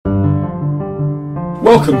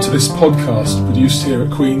Welcome to this podcast produced here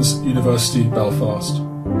at Queen's University Belfast.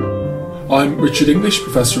 I'm Richard English,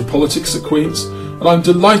 Professor of Politics at Queen's, and I'm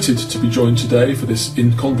delighted to be joined today for this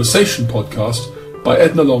In Conversation podcast by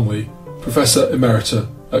Edna Longley, Professor Emerita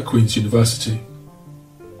at Queen's University.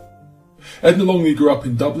 Edna Longley grew up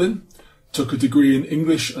in Dublin, took a degree in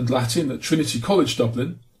English and Latin at Trinity College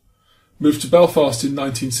Dublin, moved to Belfast in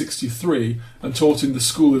 1963 and taught in the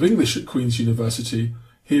School of English at Queen's University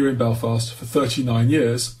here in Belfast for 39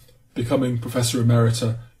 years, becoming Professor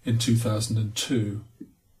Emerita in 2002.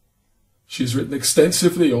 She has written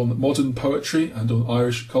extensively on modern poetry and on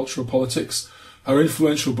Irish cultural politics, her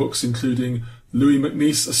influential books including Louis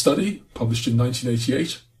MacNeice, A Study, published in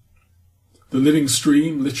 1988, The Living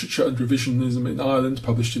Stream, Literature and Revisionism in Ireland,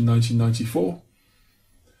 published in 1994,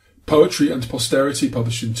 Poetry and Posterity,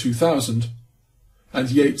 published in 2000, and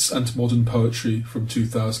Yeats and Modern Poetry from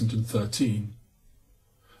 2013.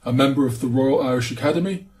 A member of the Royal Irish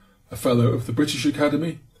Academy, a Fellow of the British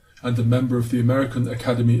Academy, and a member of the American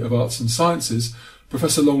Academy of Arts and Sciences,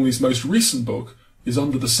 Professor Longley's most recent book is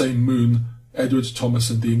Under the Same Moon, Edward Thomas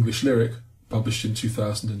and the English Lyric, published in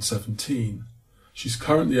 2017. She's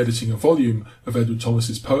currently editing a volume of Edward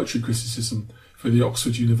Thomas's poetry criticism for the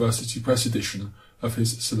Oxford University Press edition of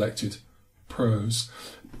his selected prose.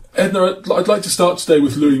 Edna, I'd like to start today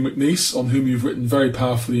with Louis MacNeice, on whom you've written very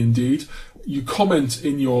powerfully indeed. You comment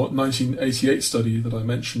in your 1988 study that I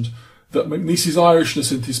mentioned that MacNeice's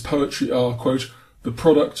Irishness and his poetry are, quote, the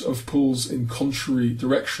product of pulls in contrary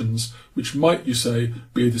directions, which might, you say,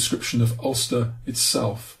 be a description of Ulster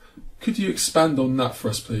itself. Could you expand on that for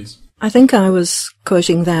us, please? I think I was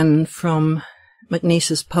quoting then from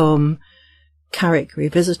MacNeice's poem Carrick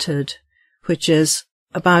Revisited, which is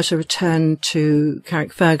about a return to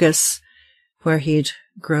Carrickfergus, where he'd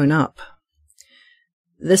grown up.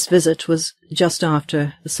 This visit was just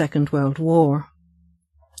after the Second World War.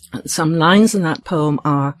 Some lines in that poem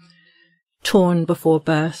are, torn before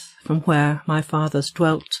birth from where my fathers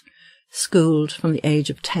dwelt, schooled from the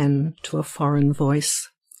age of 10 to a foreign voice.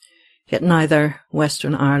 Yet neither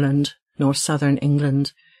Western Ireland nor Southern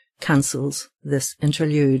England cancels this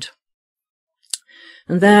interlude.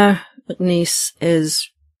 And there MacNeice is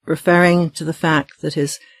referring to the fact that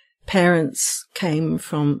his parents came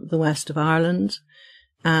from the west of Ireland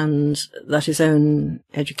and that his own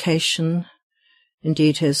education,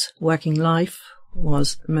 indeed his working life,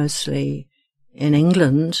 was mostly in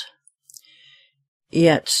England.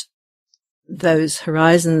 Yet those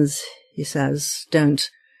horizons, he says,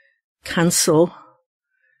 don't cancel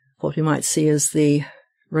what we might see as the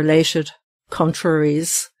related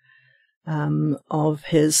contraries of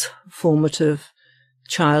his formative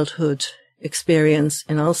childhood experience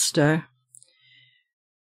in Ulster,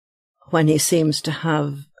 when he seems to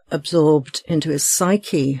have absorbed into his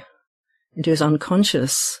psyche, into his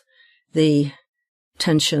unconscious, the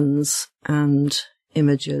tensions and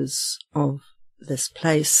images of this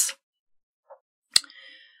place.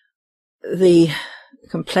 The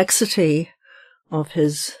complexity of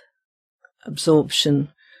his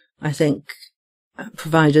absorption, I think,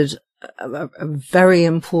 provided a very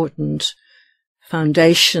important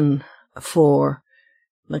foundation for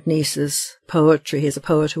MacNeice's poetry. He's a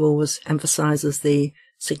poet who always emphasizes the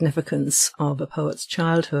significance of a poet's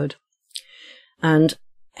childhood, and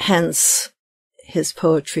hence his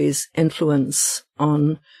poetry's influence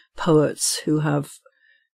on poets who have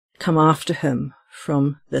come after him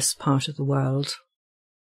from this part of the world.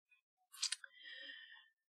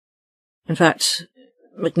 In fact,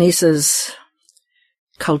 MacNeice's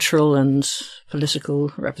cultural and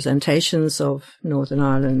political representations of Northern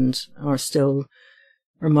Ireland are still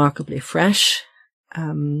remarkably fresh,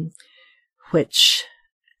 which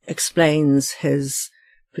explains his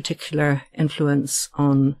particular influence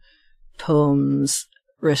on poems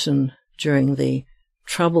written during the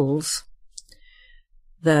Troubles.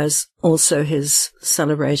 There's also his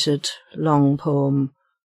celebrated long poem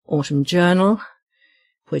Autumn Journal,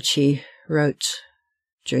 which he wrote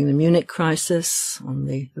during the Munich crisis on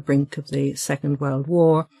the brink of the Second World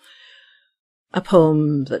War, a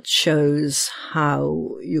poem that shows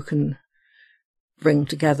how you can bring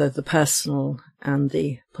together the personal and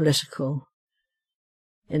the political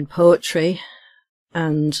in poetry,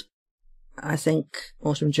 and I think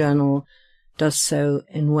Autumn Journal does so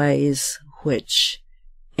in ways which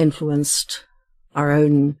influenced our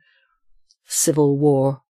own Civil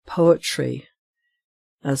War poetry,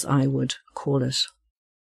 as I would call it.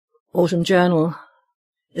 Autumn Journal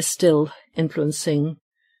is still influencing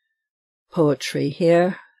poetry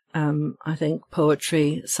here. I think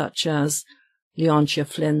poetry such as Leontia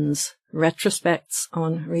Flynn's retrospects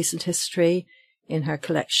on recent history in her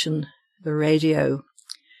collection The Radio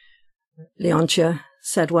Leontia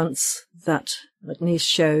said once that MacNeice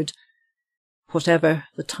showed whatever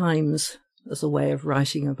the times, there's a way of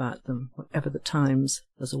writing about them. Whatever the times,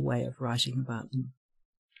 there's a way of writing about them.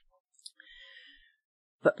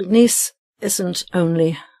 But MacNeice isn't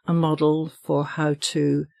only a model for how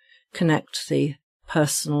to connect the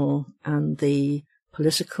personal and the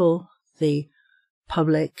political, the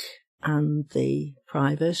public and the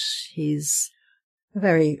private. He's a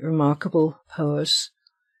very remarkable poet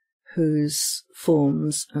whose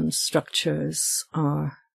forms and structures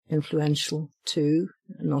are influential too,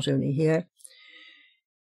 not only here.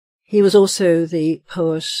 He was also the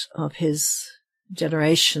poet of his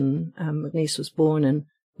generation. MacNeice was born in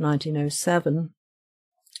 1907,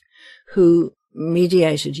 who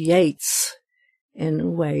mediated Yeats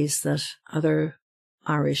in ways that other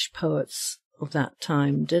Irish poets of that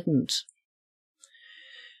time didn't.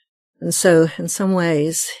 And so, in some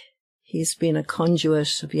ways, he's been a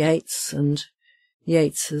conduit of Yeats and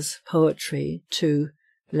Yeats's poetry to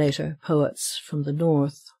later poets from the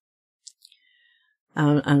north.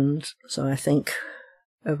 And so I think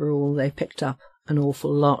overall they picked up an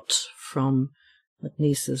awful lot from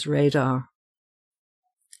MacNeice's radar.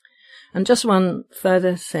 And just one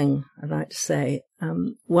further thing I'd like to say.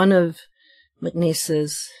 One of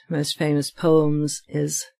MacNeice's most famous poems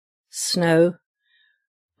is Snow,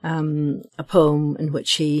 a poem in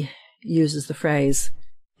which he uses the phrase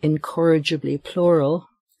incorrigibly plural,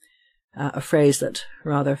 a phrase that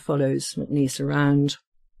rather follows MacNeice around.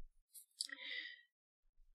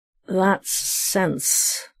 That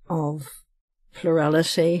sense of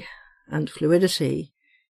plurality and fluidity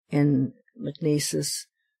in MacNeice's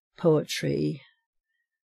poetry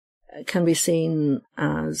can be seen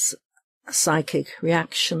as a psychic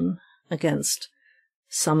reaction against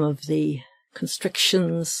some of the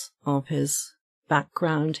constrictions of his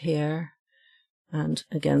background here and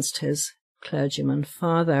against his clergyman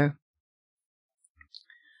father.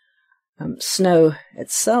 Snow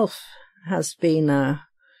itself has been a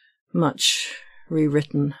much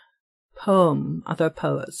rewritten poem. Other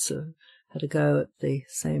poets have had a go at the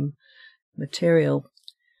same material.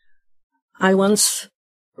 I once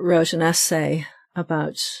wrote an essay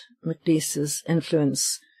about MacNeice's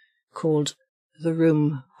influence called The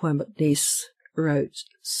Room Where MacNeice Wrote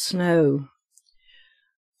Snow.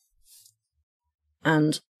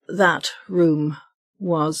 And that room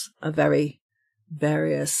was a very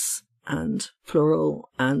various and plural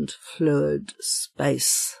and fluid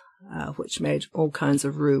space, which made all kinds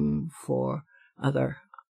of room for other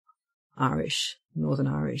Irish, Northern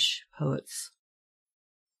Irish poets.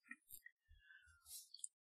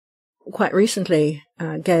 Quite recently,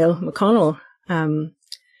 Gail McConnell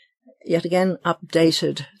yet again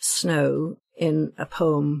updated Snow in a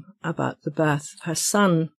poem about the birth of her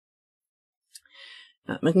son.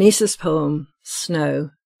 MacNeice's poem, Snow,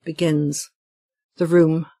 begins, "The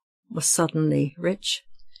room was suddenly rich,"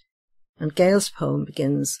 and Gail's poem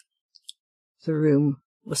begins, "The room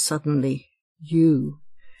was suddenly you,"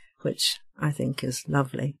 which I think is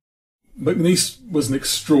lovely. MacNeice was an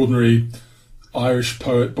extraordinary Irish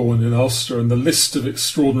poet born in Ulster, and the list of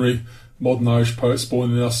extraordinary modern Irish poets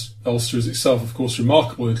born in Ulster is itself, of course,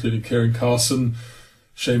 remarkable, including Ciaran Carson,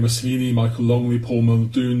 Seamus Heaney, Michael Longley, Paul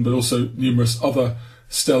Muldoon, but also numerous other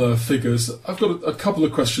stellar figures. I've got a couple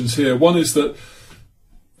of questions here. One is that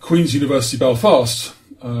Queen's University Belfast,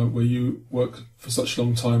 where you worked for such a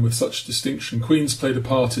long time with such distinction, Queen's played a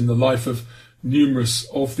part in the life of numerous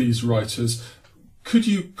of these writers. Could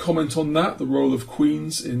you comment on that, the role of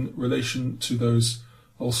Queen's in relation to those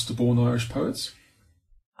Ulster-born Irish poets?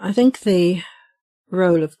 I think the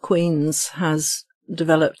role of Queen's has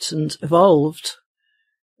developed and evolved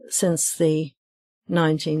since the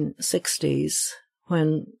 1960s,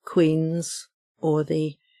 when Queen's, or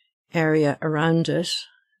the area around it,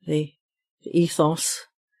 the ethos,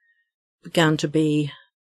 began to be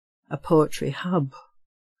a poetry hub.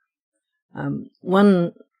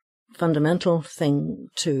 One fundamental thing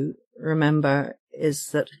to remember is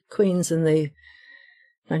that Queen's in the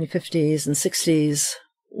 1950s and 60s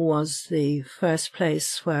was the first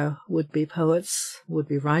place where would-be poets,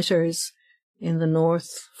 would-be writers in the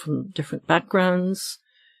north from different backgrounds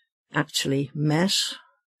actually met,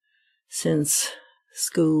 since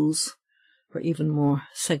schools were even more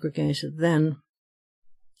segregated then.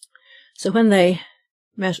 So when they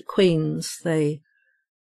met at Queen's, they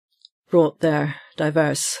brought their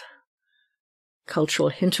diverse cultural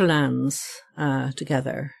hinterlands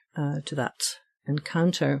together to that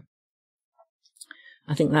encounter.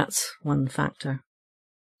 I think that's one factor.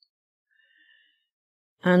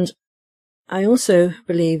 And I also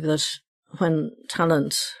believe that when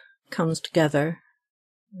talent comes together,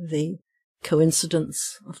 the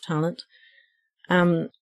coincidence of talent.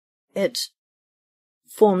 It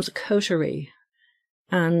forms a coterie,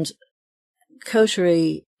 and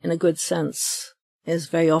coterie, in a good sense, is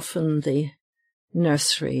very often the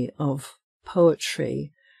nursery of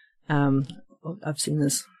poetry. I've seen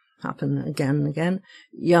this happen again and again.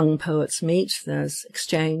 Young poets meet, there's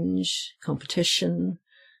exchange, competition,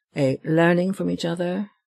 a learning from each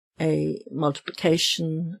other, a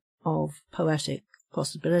multiplication of poetic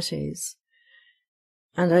possibilities.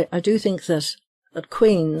 And I do think that at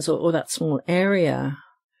Queen's, or that small area,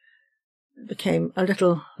 became a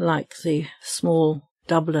little like the small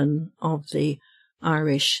Dublin of the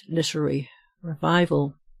Irish literary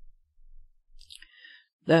revival.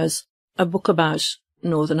 There's a book about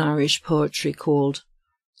Northern Irish poetry called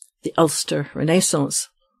The Ulster Renaissance,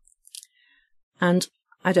 and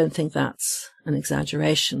I don't think that's an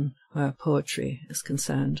exaggeration where poetry is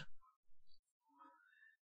concerned.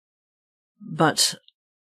 But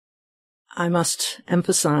I must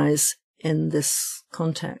emphasize in this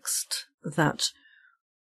context that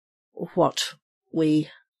what we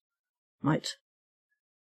might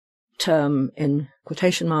term in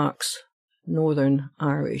quotation marks Northern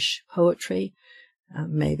Irish poetry,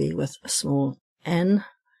 maybe with a small n,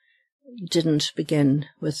 didn't begin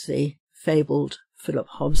with the fabled Philip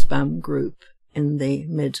Hobsbawm group in the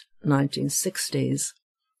mid-1960s.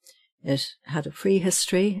 It had a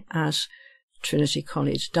prehistory at Trinity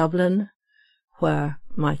College Dublin, where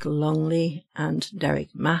Michael Longley and Derek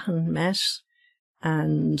Mahon met,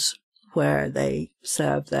 and where they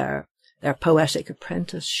served their poetic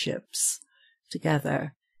apprenticeships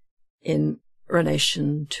together in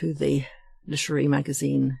relation to the literary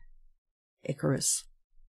magazine Icarus,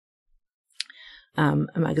 a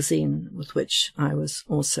magazine with which I was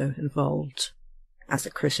also involved as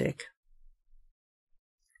a critic.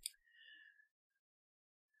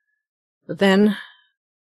 But then,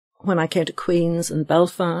 when I came to Queen's and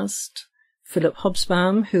Belfast, Philip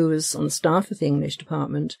Hobsbawm, who was on the staff of the English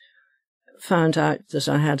department, found out that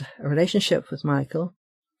I had a relationship with Michael,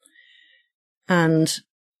 and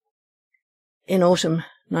in autumn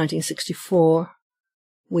 1964,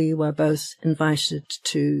 we were both invited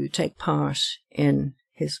to take part in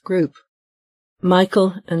his group.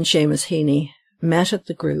 Michael and Seamus Heaney met at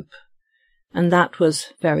the group, and that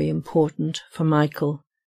was very important for Michael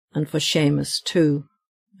and for Seamus too,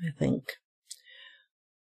 I think.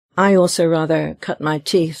 I also rather cut my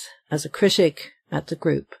teeth as a critic at the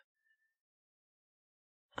group.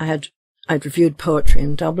 I'd reviewed poetry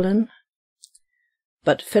in Dublin,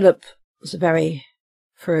 but Philip was a very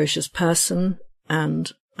ferocious person,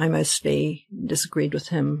 and I mostly disagreed with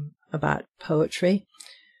him about poetry.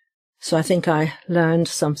 So I think I learned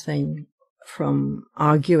something from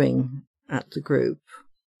arguing at the group.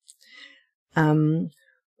 It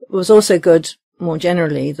was also good, more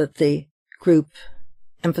generally, that the group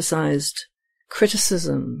emphasized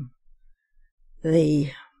criticism,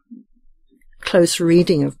 the close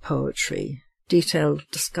reading of poetry, detailed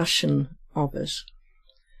discussion of it.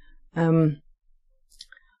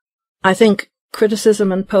 I think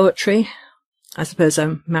criticism and poetry, I suppose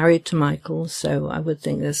I'm married to Michael, so I would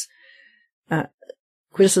think this,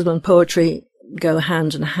 criticism and poetry go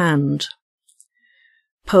hand in hand.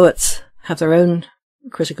 Poets have their own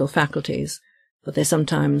critical faculties, but they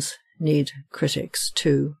sometimes need critics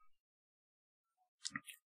too.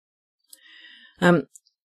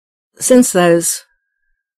 Since those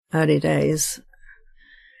early days,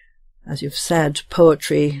 as you've said,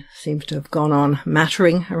 poetry seems to have gone on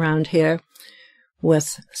mattering around here,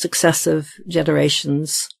 with successive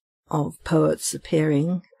generations of poets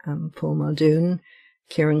appearing, Paul Muldoon,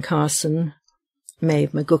 Kieran Carson,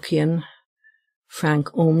 Maeve McGuckian, Frank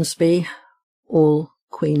Ormsby, all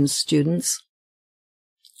Queen's students.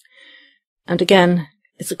 And again,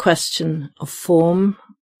 it's a question of form,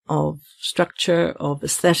 of structure, of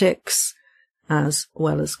aesthetics, as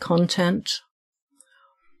well as content.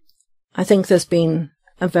 I think there's been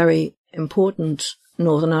a very important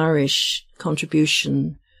Northern Irish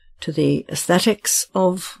contribution to the aesthetics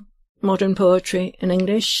of modern poetry in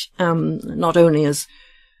English, not only as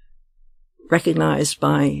recognised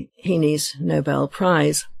by Heaney's Nobel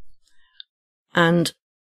Prize, and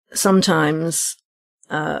sometimes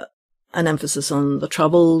an emphasis on the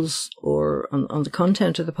troubles or on the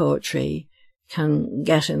content of the poetry can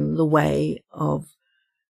get in the way of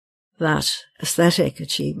that aesthetic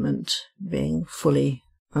achievement being fully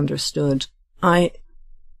understood. I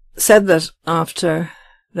said that after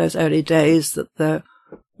those early days that there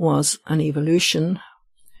was an evolution.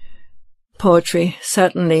 Poetry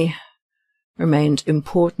certainly remained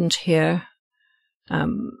important here,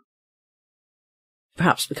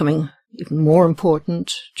 perhaps becoming even more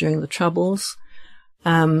important during the Troubles.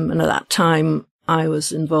 And at that time, I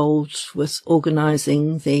was involved with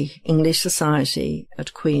organising the English Society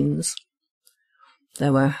at Queen's.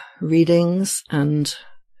 There were readings and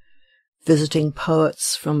visiting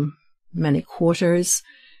poets from many quarters.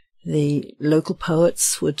 The local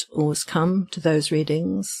poets would always come to those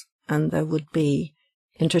readings, and there would be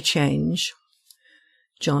interchange.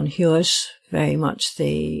 John Hewitt, very much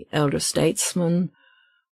the elder statesman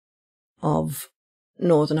of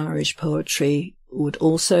Northern Irish poetry, would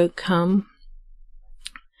also come.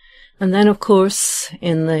 And then, of course,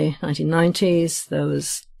 in the 1990s, there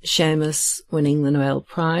was Seamus winning the Nobel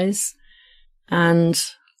Prize, and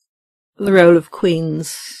the role of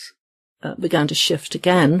Queen's began to shift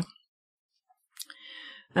again.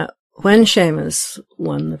 When Seamus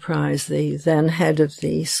won the prize, the then head of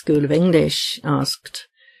the School of English asked,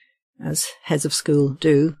 as heads of school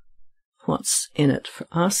do, what's in it for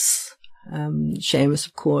us? Seamus,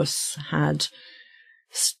 of course, had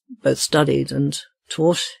both studied and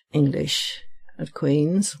taught English at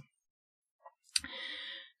Queen's.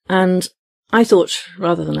 And I thought,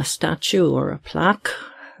 rather than a statue or a plaque,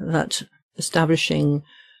 that establishing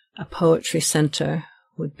a poetry centre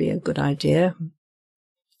would be a good idea,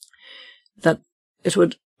 that it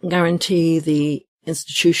would guarantee the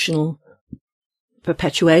institutional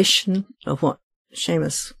perpetuation of what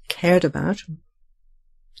Seamus cared about.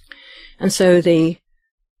 And so the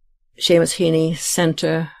Seamus Heaney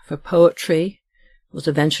Centre for Poetry was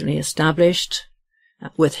eventually established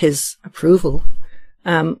with his approval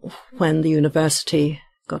when the university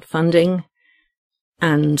got funding,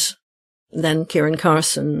 and then Kieran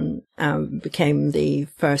Carson became the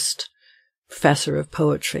first professor of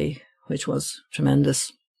poetry, which was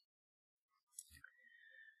tremendous.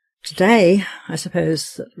 Today, I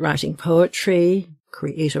suppose that writing poetry,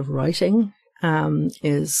 creative writing,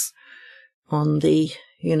 is on the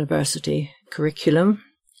university curriculum.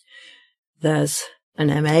 There's an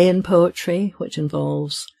MA in poetry, which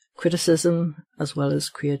involves criticism as well as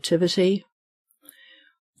creativity.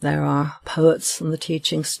 There are poets on the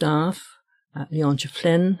teaching staff, Leontia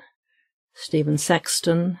Flynn, Stephen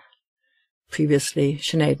Sexton, previously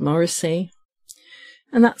Sinead Morrissey,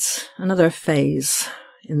 and that's another phase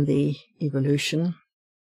in the evolution.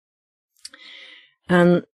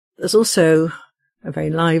 And there's also a very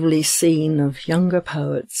lively scene of younger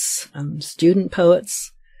poets, student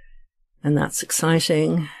poets, and that's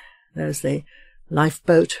exciting. There's the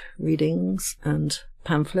lifeboat readings and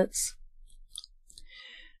pamphlets.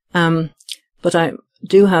 But I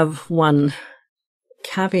do have one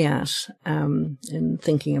caveat in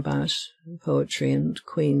thinking about poetry and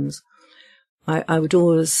Queen's. I would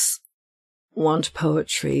always want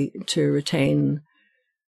poetry to retain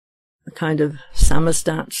a kind of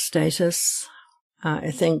samizdat status.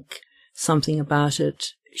 I think something about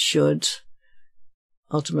it should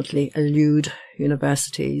ultimately elude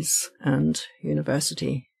universities and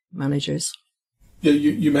university managers. Yeah,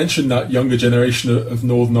 you mentioned that younger generation of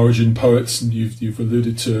Northern origin poets, and you've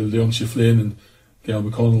alluded to Leontia Flynn and Gail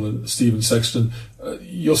McConnell and Stephen Sexton.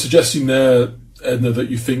 You're suggesting there, Edna, that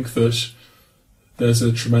you think that there's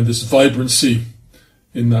a tremendous vibrancy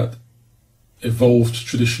in that evolved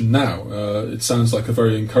tradition now. It sounds like a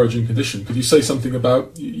very encouraging condition. Could you say something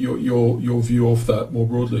about your view of that more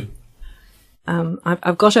broadly?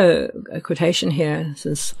 I've got a quotation here,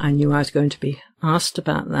 since I knew I was going to be asked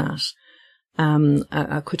about that.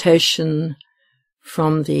 A quotation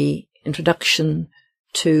from the introduction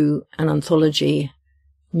to an anthology,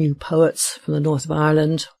 New Poets from the North of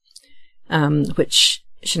Ireland, which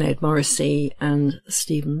Sinead Morrissey and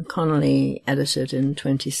Stephen Connolly edited in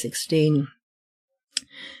 2016.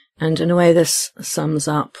 And in a way, this sums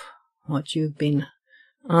up what you've been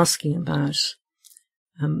asking about.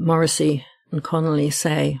 Morrissey and Connolly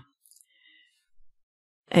say,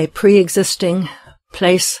 a pre-existing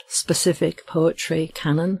place-specific poetry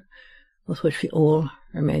canon with which we all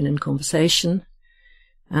remain in conversation,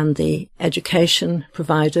 and the education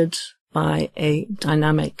provided by a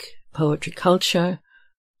dynamic poetry culture,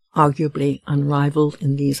 arguably unrivaled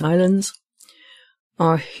in these islands,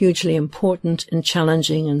 are hugely important in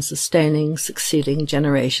challenging and sustaining succeeding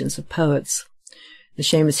generations of poets. The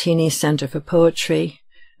Seamus Heaney Centre for Poetry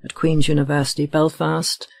at Queen's University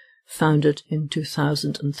Belfast, founded in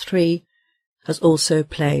 2003, has also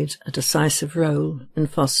played a decisive role in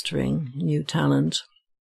fostering new talent.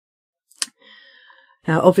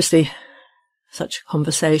 Now, obviously, such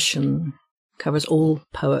conversation covers all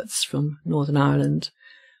poets from Northern Ireland,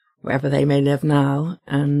 wherever they may live now,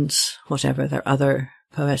 and whatever their other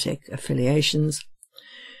poetic affiliations.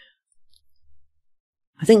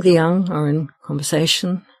 I think the young are in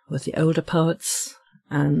conversation with the older poets,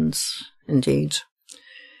 and indeed,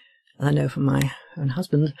 I know from my own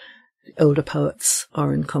husband, the older poets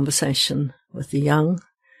are in conversation with the young,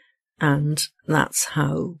 and that's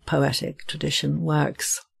how poetic tradition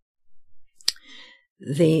works.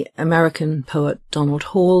 The American poet Donald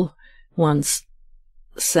Hall once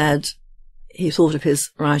said he thought of his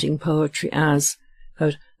writing poetry as,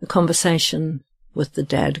 quote, a conversation with the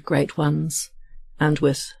dead great ones and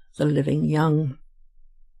with the living young.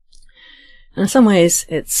 And in some ways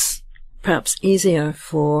it's perhaps easier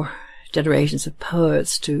for generations of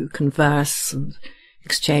poets to converse and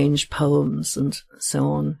exchange poems and so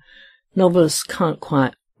on. Novelists can't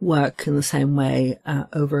quite work in the same way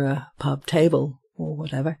over a pub table or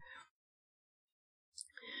whatever.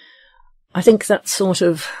 I think that sort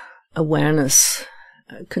of awareness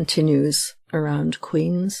continues around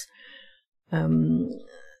Queen's.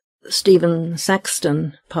 Stephen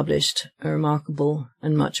Sexton published a remarkable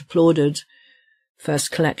and much applauded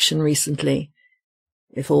first collection recently,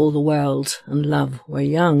 If All the World and Love Were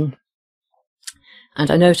Young.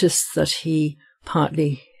 And I noticed that he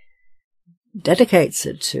partly dedicates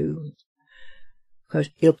it to, quote,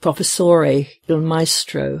 Il Professore, Il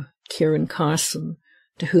Maestro, Kieran Carson,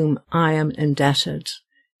 to whom I am indebted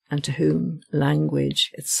and to whom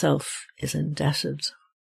language itself is indebted.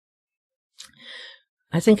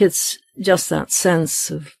 I think it's just that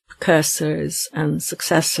sense of precursors and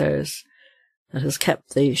successors that has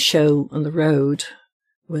kept the show on the road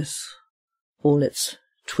with all its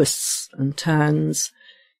twists and turns,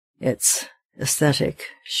 its aesthetic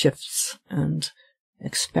shifts and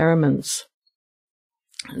experiments.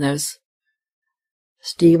 And there's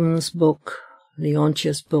Stephen's book,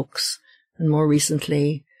 Leontia's books, and more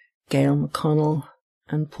recently Gail McConnell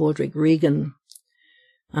and Padraig Regan.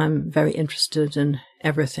 I'm very interested in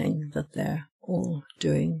everything that they're all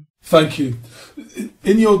doing. Thank you.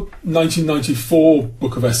 In your 1994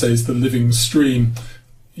 book of essays, The Living Stream,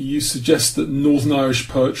 you suggest that Northern Irish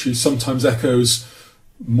poetry sometimes echoes,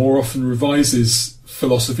 more often revises,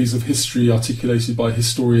 philosophies of history articulated by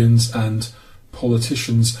historians and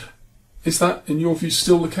politicians. Is that, in your view,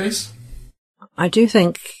 still the case? I do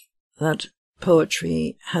think that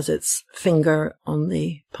poetry has its finger on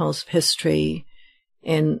the pulse of history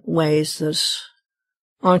in ways that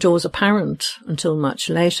aren't always apparent until much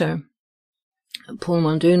later. Paul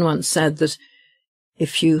Muldoon once said that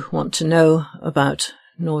if you want to know about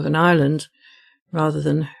Northern Ireland, rather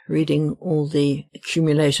than reading all the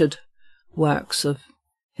accumulated works of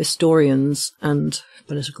historians and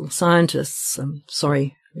political scientists, I'm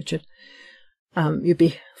sorry, Richard, you'd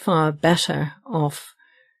be far better off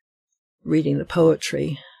reading the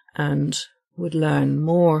poetry and would learn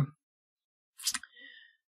more.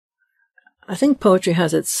 I think poetry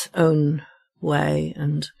has its own way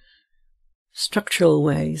and structural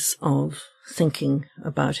ways of thinking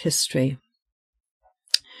about history.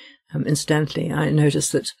 Incidentally, I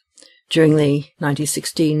noticed that during the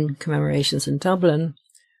 1916 commemorations in Dublin,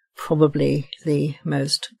 probably the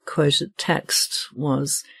most quoted text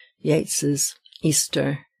was Yeats's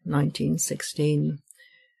Easter 1916,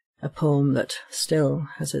 a poem that still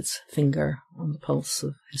has its finger on the pulse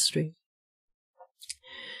of history.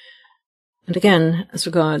 And again, as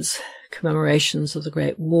regards commemorations of the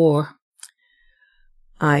Great War,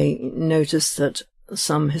 I noticed that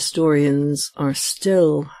some historians are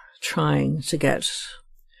still trying to get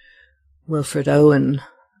Wilfred Owen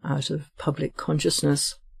out of public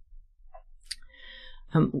consciousness.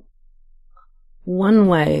 One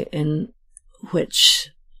way in which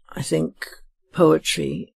I think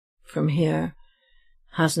poetry from here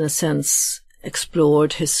has, in a sense,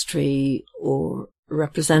 explored history or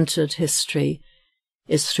represented history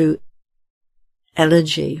is through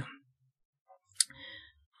elegy.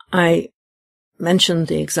 I mentioned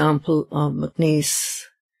the example of MacNeice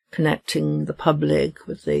connecting the public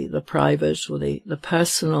with the private or the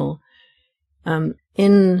personal.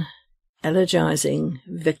 In elegizing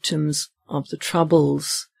victims of the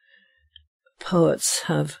Troubles, poets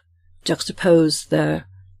have juxtaposed their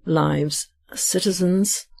lives as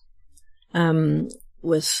citizens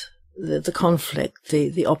with the conflict,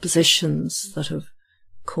 the oppositions that have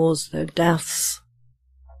caused their deaths.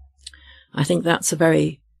 I think that's a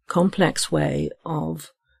very complex way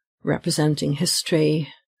of representing history,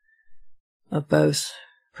 of both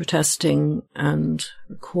protesting and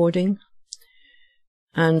recording.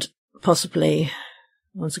 And possibly,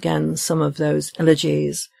 once again, some of those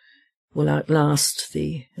elegies will outlast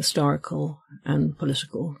the historical and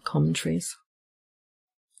political commentaries.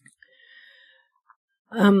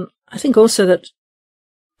 I think also that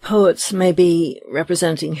poets may be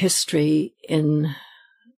representing history in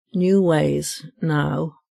new ways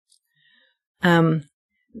now. I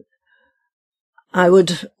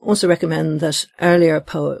would also recommend that earlier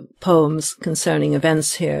poems concerning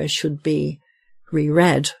events here should be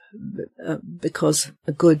reread, because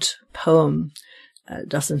a good poem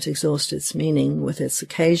doesn't exhaust its meaning with its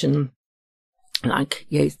occasion. Like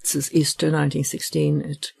Yeats's Easter 1916,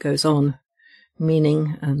 it goes on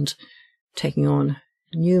meaning and taking on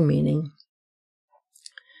new meaning.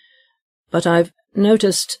 But I've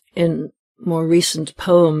noticed in more recent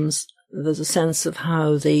poems there's a sense of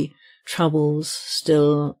how the troubles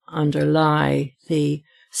still underlie the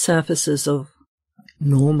surfaces of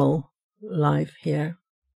normal life here.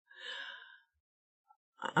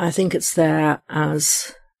 I think it's there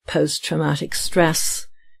as post-traumatic stress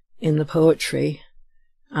in the poetry,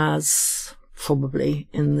 as probably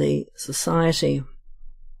in the society.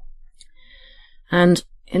 And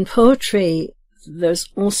in poetry, there's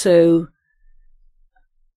also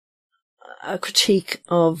a critique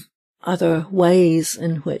of other ways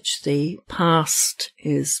in which the past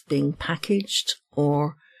is being packaged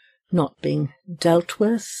or not being dealt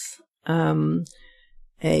with,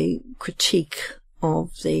 a critique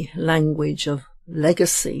of the language of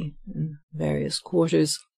legacy in various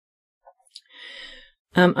quarters.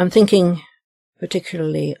 I'm thinking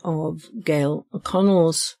particularly of Gail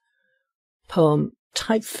O'Connell's poem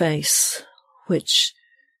Typeface, which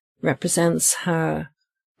represents her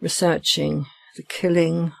researching the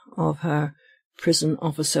killing of her prison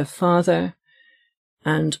officer father,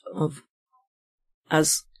 and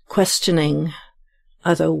as questioning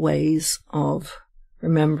other ways of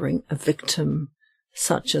remembering a victim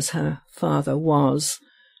such as her father was,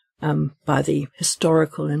 by the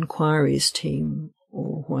historical inquiries team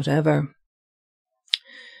or whatever.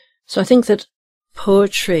 So I think that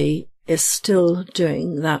poetry is still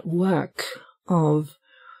doing that work of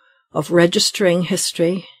registering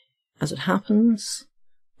history as it happens,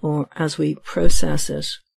 or as we process it.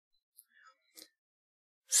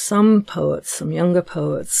 Some poets, some younger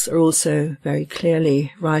poets, are also very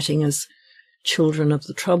clearly writing as children of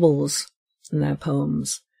the Troubles in their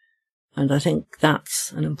poems, and I think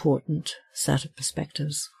that's an important set of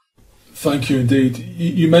perspectives. Thank you indeed.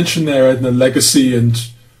 You mentioned there, Edna, legacy and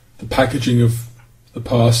the packaging of the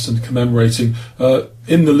past and commemorating.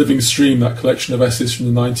 In The Living Stream, that collection of essays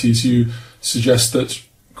from the 90s, you suggest that,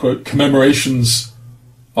 quote, commemorations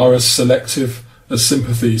are as selective as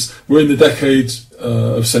sympathies. We're in the decade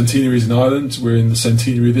of centenaries in Ireland. We're in the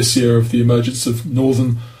centenary this year of the emergence of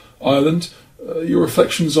Northern Ireland. Your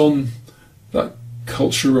reflections on that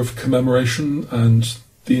culture of commemoration and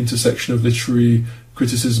the intersection of literary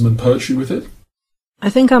criticism and poetry with it? I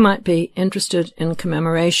think I might be interested in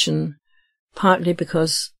commemoration partly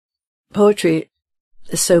because poetry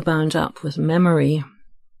is so bound up with memory.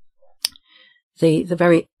 The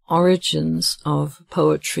very origins of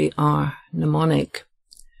poetry are mnemonic.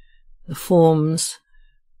 The forms,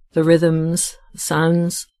 the rhythms, the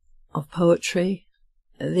sounds of poetry,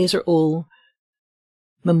 these are all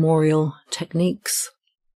memorial techniques.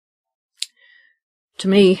 To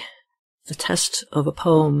me, the test of a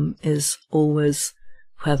poem is always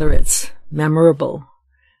whether it's memorable.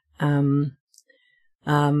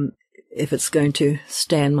 If it's going to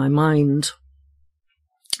stay in my mind.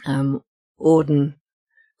 Auden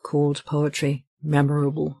called poetry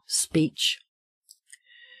memorable speech.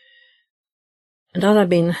 And as I've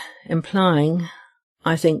been implying,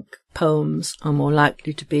 I think poems are more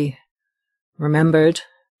likely to be remembered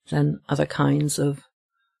than other kinds of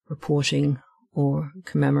reporting or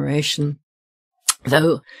commemoration.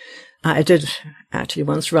 Though I did actually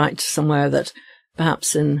once write somewhere that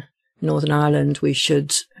perhaps in Northern Ireland we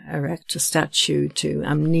should erect a statue to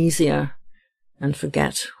amnesia and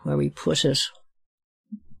forget where we put it.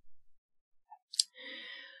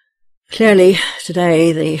 Clearly,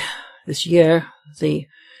 today, this year, the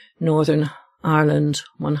Northern Ireland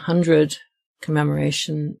 100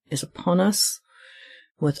 commemoration is upon us,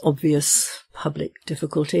 with obvious public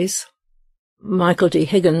difficulties. Michael D.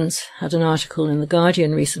 Higgins had an article in The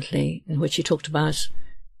Guardian recently in which he talked about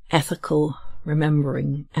ethical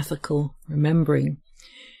remembering.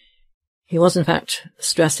 He was in fact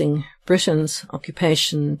stressing Britain's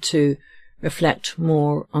occupation to reflect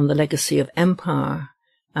more on the legacy of empire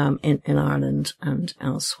in Ireland and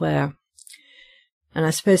elsewhere. And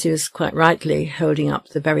I suppose he was quite rightly holding up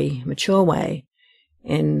the very mature way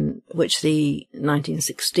in which the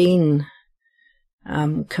 1916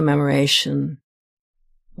 commemoration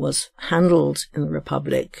was handled in the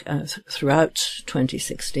Republic throughout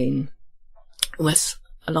 2016, with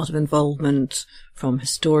a lot of involvement from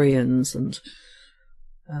historians and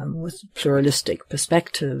with pluralistic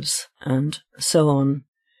perspectives and so on.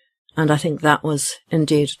 And I think that was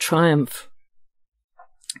indeed a triumph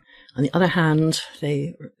On the other hand,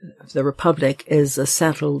 the Republic is a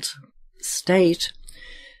settled state,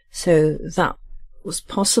 so that was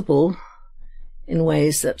possible in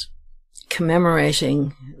ways that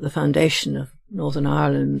commemorating the foundation of Northern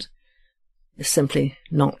Ireland is simply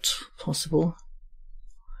not possible.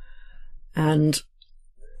 And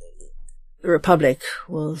the Republic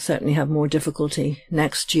will certainly have more difficulty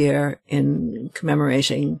next year in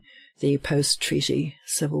commemorating the post-treaty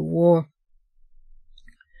civil war.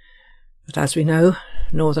 But as we know,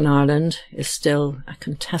 Northern Ireland is still a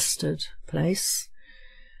contested place.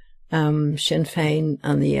 Sinn Féin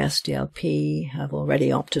and the SDLP have already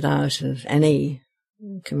opted out of any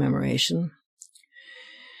commemoration.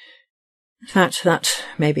 In fact, that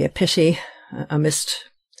may be a pity, a missed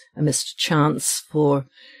chance for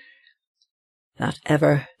that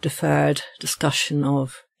ever-deferred discussion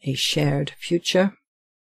of a shared future.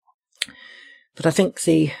 But I think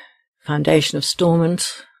the foundation of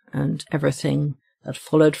Stormont and everything that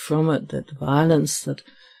followed from it, the violence that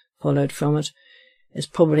followed from it, is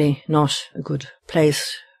probably not a good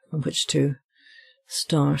place from which to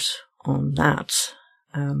start on that,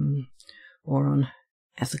 or on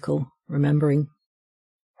ethical remembering.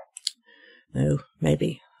 Though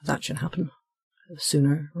maybe that should happen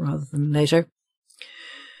sooner rather than later.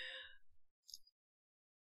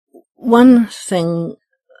 One thing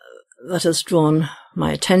that has drawn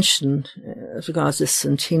my attention as regards this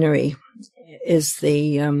centenary is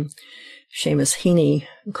the Seamus Heaney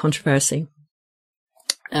controversy,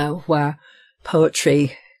 where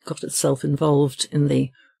poetry got itself involved in the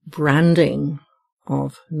branding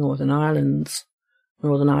of Northern Ireland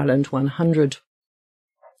 100,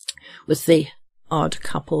 with the odd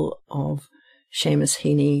couple of Seamus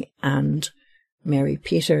Heaney and Mary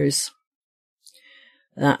Peters.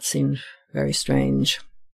 That seemed very strange.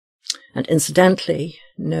 And incidentally,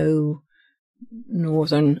 no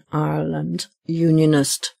Northern Ireland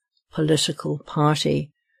Unionist political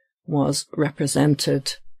party was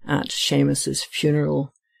represented at Seamus's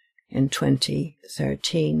funeral in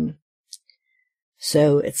 2013.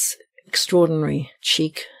 So it's extraordinary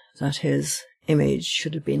cheek that his image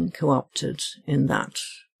should have been co-opted in that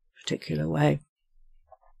particular way.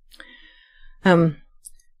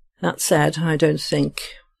 That said, I don't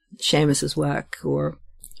think Seamus's work or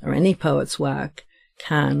any poet's work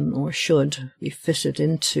can or should be fitted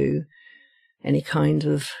into any kind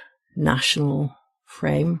of national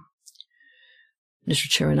frame.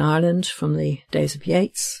 Literature in Ireland from the days of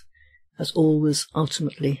Yeats has always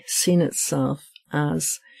ultimately seen itself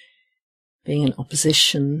as being in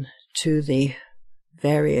opposition to the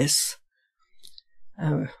various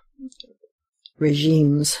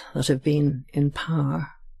regimes that have been in power,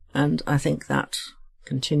 and I think that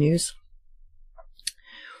continues.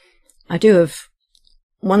 I do have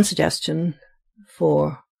one suggestion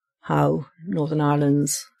for how Northern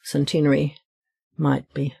Ireland's centenary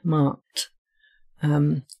might be marked.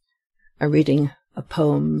 A reading of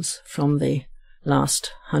poems from the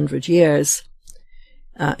last 100 years,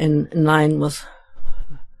 in line with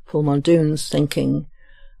Paul Muldoon's thinking.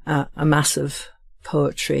 A massive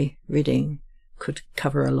poetry reading could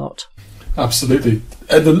cover a lot. Absolutely.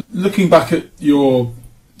 Edna, looking back at your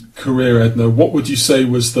career, Edna, what would you say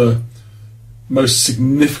was the most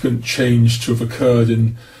significant change to have occurred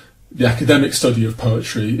in the academic study of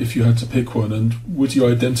poetry, if you had to pick one? And would you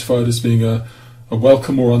identify it as being a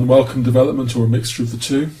welcome or unwelcome development, or a mixture of the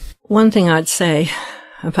two? One thing I'd say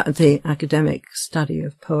about the academic study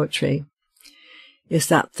of poetry is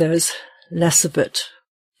that there's less of it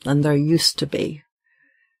than there used to be,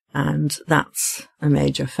 and that's a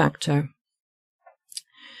major factor.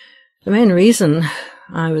 The main reason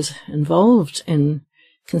I was involved in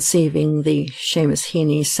conceiving the Seamus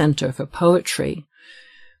Heaney Centre for Poetry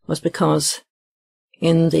was because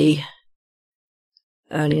in the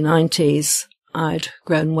early 90s I'd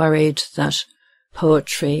grown worried that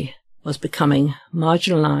poetry was becoming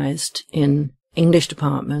marginalised in English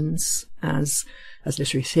departments as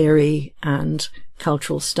literary theory and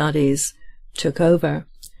cultural studies took over.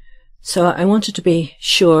 So I wanted to be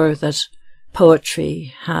sure that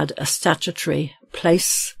poetry had a statutory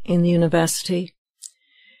place in the university,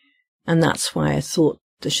 and that's why I thought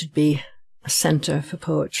there should be a centre for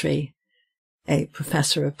poetry, a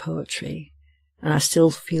professor of poetry, and I still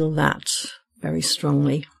feel that very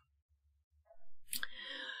strongly.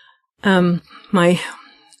 My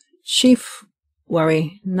chief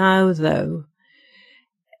worry now, though,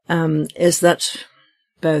 is that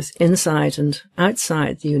both inside and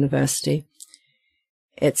outside the university,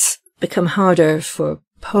 it's become harder for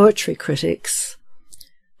poetry critics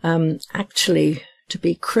actually to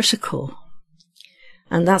be critical.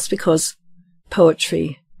 And that's because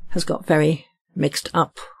poetry has got very mixed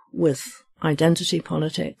up with identity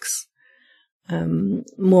politics,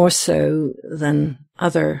 more so than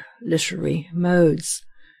other literary modes.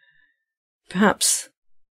 Perhaps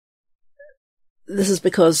this is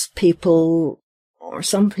because people, or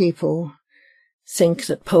some people, think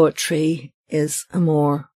that poetry is a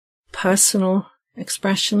more personal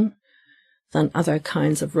expression than other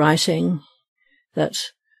kinds of writing,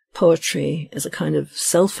 that poetry is a kind of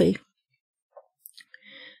selfie.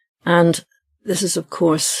 And this is, of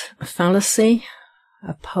course, a fallacy.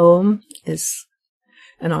 A poem is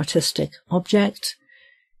an artistic object.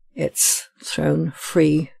 It's thrown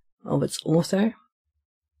free of its author.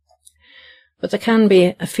 But there can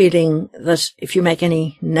be a feeling that if you make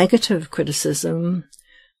any negative criticism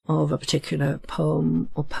of a particular poem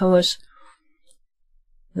or poet,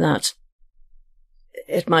 that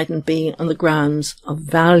it mightn't be on the grounds of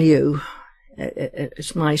value.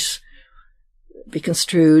 It might be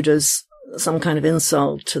construed as some kind of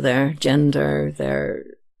insult to their gender, their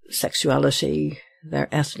sexuality, their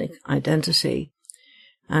ethnic identity.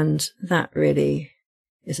 And that really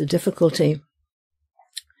is a difficulty.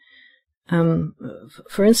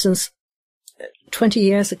 For instance, 20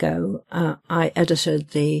 years ago, I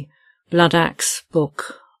edited the Blood Axe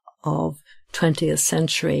book of 20th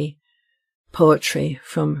century poetry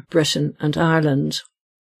from Britain and Ireland.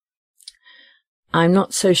 I'm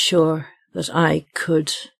not so sure that I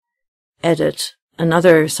could edit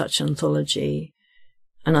another such anthology,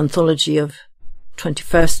 an anthology of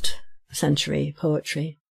 21st century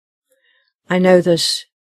poetry. I know that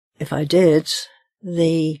if I did,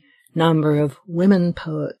 the number of women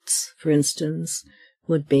poets, for instance,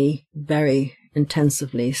 would be very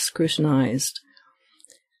intensively scrutinized.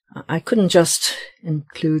 I couldn't just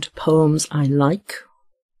include poems I like.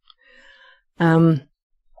 I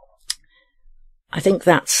think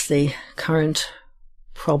that's the current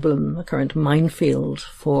problem, the current minefield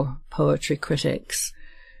for poetry critics,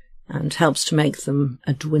 and helps to make them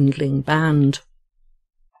a dwindling band.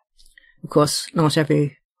 Of course, not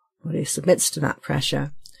everybody submits to that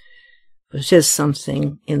pressure, but it is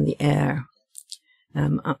something in the air.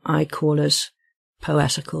 I call it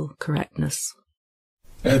poetical correctness.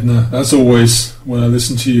 Edna, as always, when I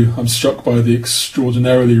listen to you, I'm struck by the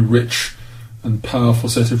extraordinarily rich and powerful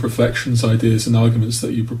set of reflections, ideas and arguments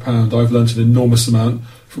that you propound. I've learnt an enormous amount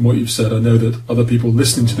from what you've said. I know that other people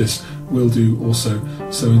listening to this will do also.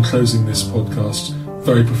 So in closing this podcast,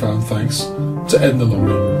 very profound thanks to Edna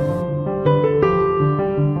Longley.